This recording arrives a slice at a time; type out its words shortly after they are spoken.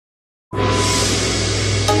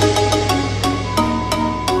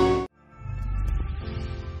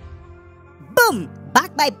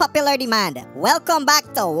Back by popular demand, welcome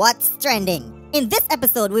back to What's Trending. In this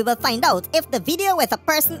episode, we will find out if the video with a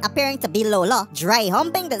person appearing to be Lola dry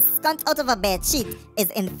humping the scunt out of a bedsheet is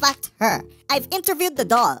in fact her. I've interviewed the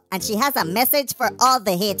doll, and she has a message for all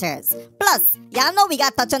the haters. Plus, y'all know we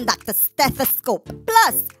got touch on Dr. Stethoscope.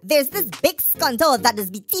 Plus, there's this big scunto that is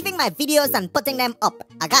be thieving my videos and putting them up.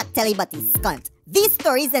 I got tell you about this scunt. These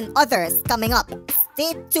stories and others coming up.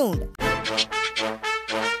 Stay tuned.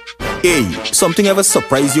 Hey, something ever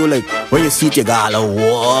surprise you like when you see it, you go,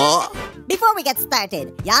 what? Before we get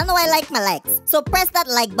started, y'all know I like my likes, so press that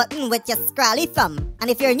like button with your scrawly thumb. And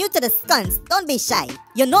if you're new to the skunts, don't be shy.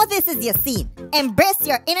 You know this is your scene. Embrace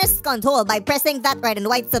your inner skunt hole by pressing that red and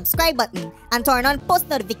white subscribe button and turn on post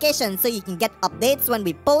notifications so you can get updates when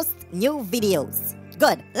we post new videos.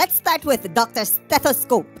 Good, let's start with Dr.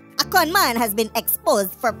 Stethoscope. A con man has been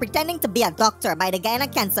exposed for pretending to be a doctor by the Guyana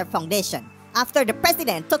Cancer Foundation, after the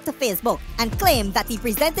president took to Facebook and claimed that he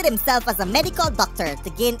presented himself as a medical doctor to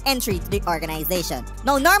gain entry to the organization.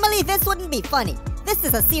 Now, normally this wouldn't be funny. This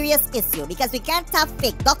is a serious issue because we can't have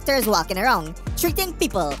fake doctors walking around treating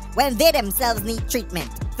people when they themselves need treatment.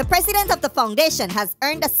 The president of the foundation has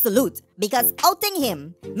earned a salute because outing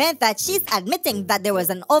him meant that she's admitting that there was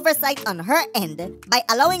an oversight on her end by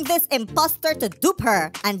allowing this imposter to dupe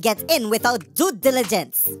her and get in without due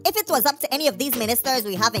diligence. If it was up to any of these ministers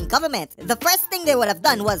we have in government, the first thing they would have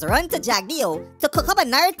done was run to Jagdeo to cook up a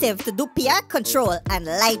narrative to do PR control and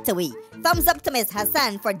lie to we. Thumbs up to Ms.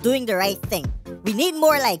 Hassan for doing the right thing. We need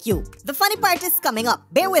more like you. The funny part is coming up.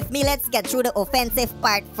 Bear with me, let's get through the offensive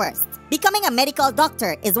part first. Becoming a medical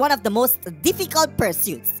doctor is one of the most difficult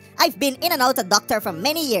pursuits. I've been in and out a doctor for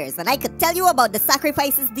many years, and I could tell you about the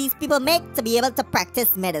sacrifices these people make to be able to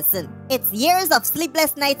practice medicine. It's years of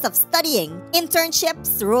sleepless nights of studying,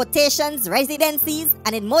 internships, rotations, residencies,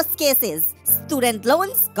 and in most cases, student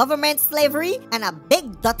loans, government slavery, and a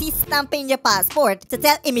big dirty stamp in your passport to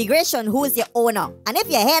tell immigration who's your owner. And if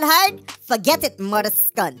you head hard, forget it, mother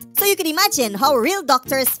scunt. So you can imagine how real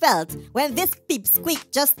doctors felt when this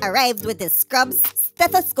peepsqueak just arrived with his scrubs,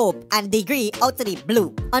 stethoscope, and degree out of the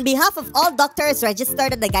blue. On behalf of all doctors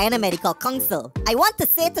registered at the Guyana Medical Council, I want to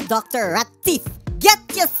say to Dr. Ratteeth, get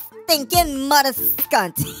your stinking mother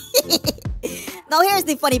scunt. Now here's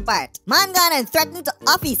the funny part. Man gone and threatened to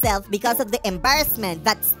off himself because of the embarrassment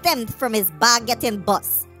that stemmed from his bag getting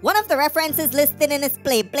bust. One of the references listed in his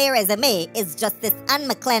play resume is Justice Anne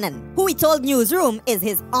McLennan, who he told Newsroom is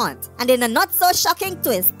his aunt. And in a not so shocking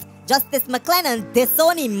twist, Justice McLennan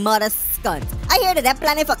disowned him mother scunt. I hear that they're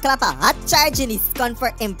planning for clap a hot charge in his scunt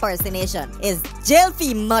for impersonation. Is jail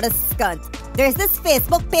fee mother scunt. There's this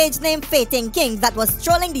Facebook page named Fating King that was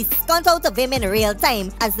trolling the scunt out of him in real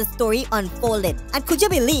time as the story unfolded. And could you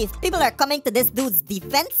believe people are coming to this dude's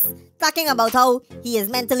defense? Talking about how he is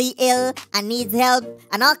mentally ill and needs help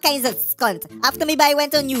and all kinds of scunt. After me I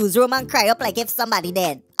went to Newsroom and cry up like if somebody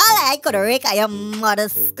dead. All I could rake I am mother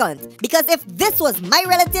scunt. Because if this was my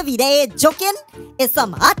relative he there joking, is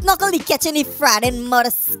some hot knuckle he catching the fraud in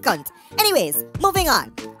mother scunt. Anyways, moving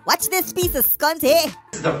on. Watch this piece of scunt here.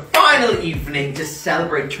 It's the final evening to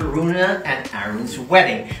celebrate Taruna and Aaron's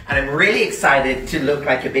wedding, and I'm really excited to look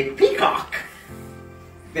like a big peacock.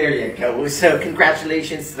 There you go. So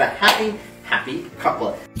congratulations to the happy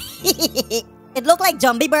couple. It looked like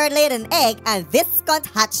Jumbie bird laid an egg and this scunt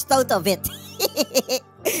hatched out of it.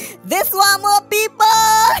 This one more people.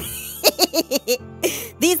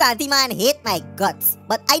 These auntie man hate my guts,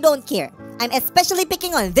 but I don't care. I'm especially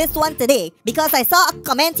picking on this one today because I saw a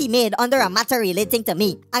comment he made under a matter relating to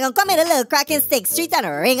me. I'm gonna come in a little crack in Stick Street and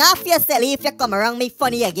ring off your silly if you come around me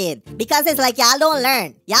funny again. Because it's like y'all don't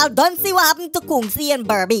learn. Y'all don't see what happened to Kungsi and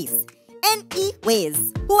Burbies.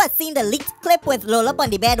 Anyways, who has seen the leaked clip with Lola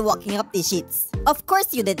on the bed walking up the sheets? Of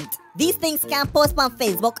course you didn't. These things can't post on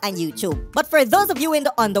Facebook and YouTube. But for those of you in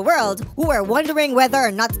the underworld who are wondering whether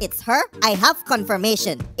or not it's her, I have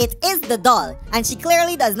confirmation. It is the doll, and she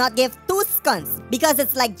clearly does not give two skunts because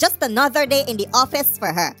it's like just another day in the office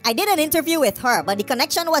for her. I did an interview with her, but the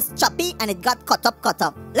connection was choppy and it got cut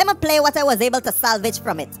up. Let me play what I was able to salvage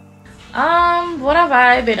from it. What have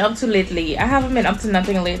I been up to lately? I haven't been up to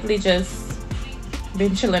nothing lately, just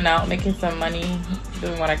been chilling out, making some money,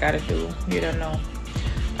 doing what I gotta do. You don't know.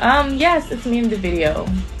 Yes, it's me in the video.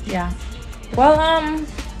 Yeah. Well,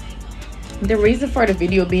 the reason for the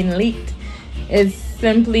video being leaked is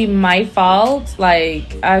simply my fault.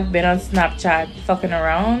 Like, I've been on Snapchat fucking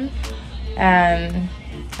around, and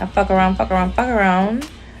I fuck around,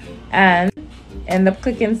 and end up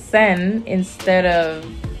clicking send instead of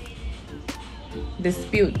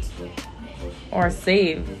dispute or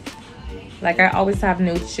save. Like, I always have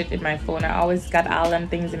new shit in my phone. I always got all them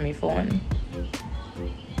things in my phone.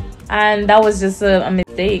 And that was just a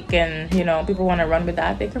mistake. And, you know, people want to run with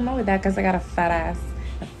that. They can run with that because I got a fat ass,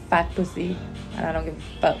 a fat pussy, and I don't give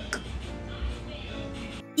a fuck.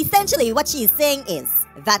 Essentially, what she is saying is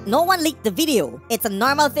that no one leaked the video. It's a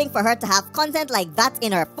normal thing for her to have content like that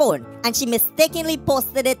in her phone, and she mistakenly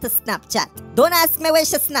posted it to Snapchat. Don't ask me where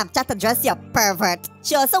she Snapchat address, you pervert.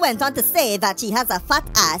 She also went on to say that she has a fat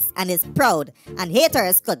ass and is proud, and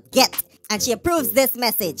haters could get. And she approves this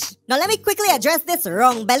message. Now let me quickly address this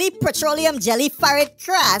wrong belly petroleum jelly farted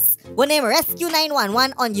crass who named Rescue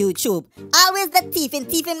 911 on YouTube. Always the thief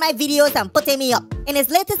in my videos and putting me up. In his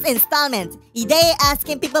latest installment, he there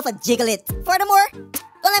asking people for jiggle it. Furthermore,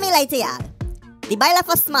 don't let me lie to y'all. The buy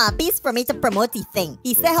left a small piece for me to promote the thing.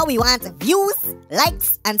 He said how we want views,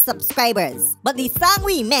 likes, and subscribers. But the song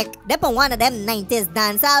we make, they on one of them 90s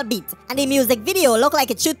dancehall beat. And the music video look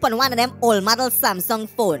like it shoot on one of them old model Samsung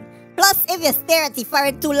phone. Plus, if you stare at the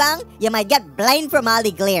forehead too long, you might get blind from all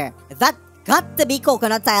the glare. That got to be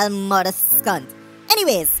coconut oil mother scunt.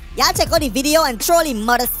 Anyways, y'all check out the video and troll the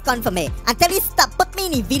mother scunt for me. And tell me stop put me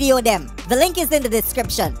in the video them. The link is in the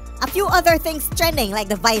description. A few other things trending like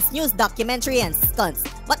the Vice News documentary and stunts.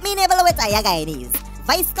 But me never know it I Guyanese.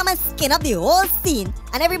 Vice come and skin up the whole scene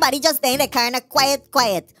and everybody just stay in the car and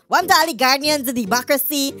quiet. One to all the guardians of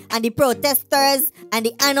democracy and the protesters and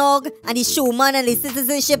the ANOG and the Schumann and the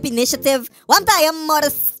Citizenship Initiative. One to your mother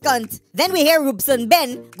scunt. Then we hear Rubson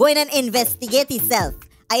Ben going and investigate himself.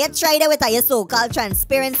 I had tried it with your so-called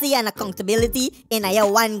transparency and accountability in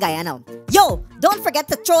your one Guyana. Yo, don't forget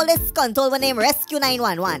to troll this cunt over name Rescue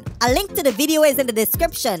 911. A link to the video is in the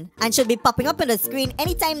description and should be popping up on the screen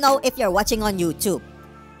anytime now if you're watching on YouTube.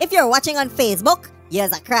 If you're watching on Facebook,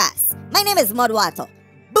 here's a crass. My name is Mudwata.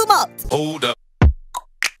 Boom out! Hold up.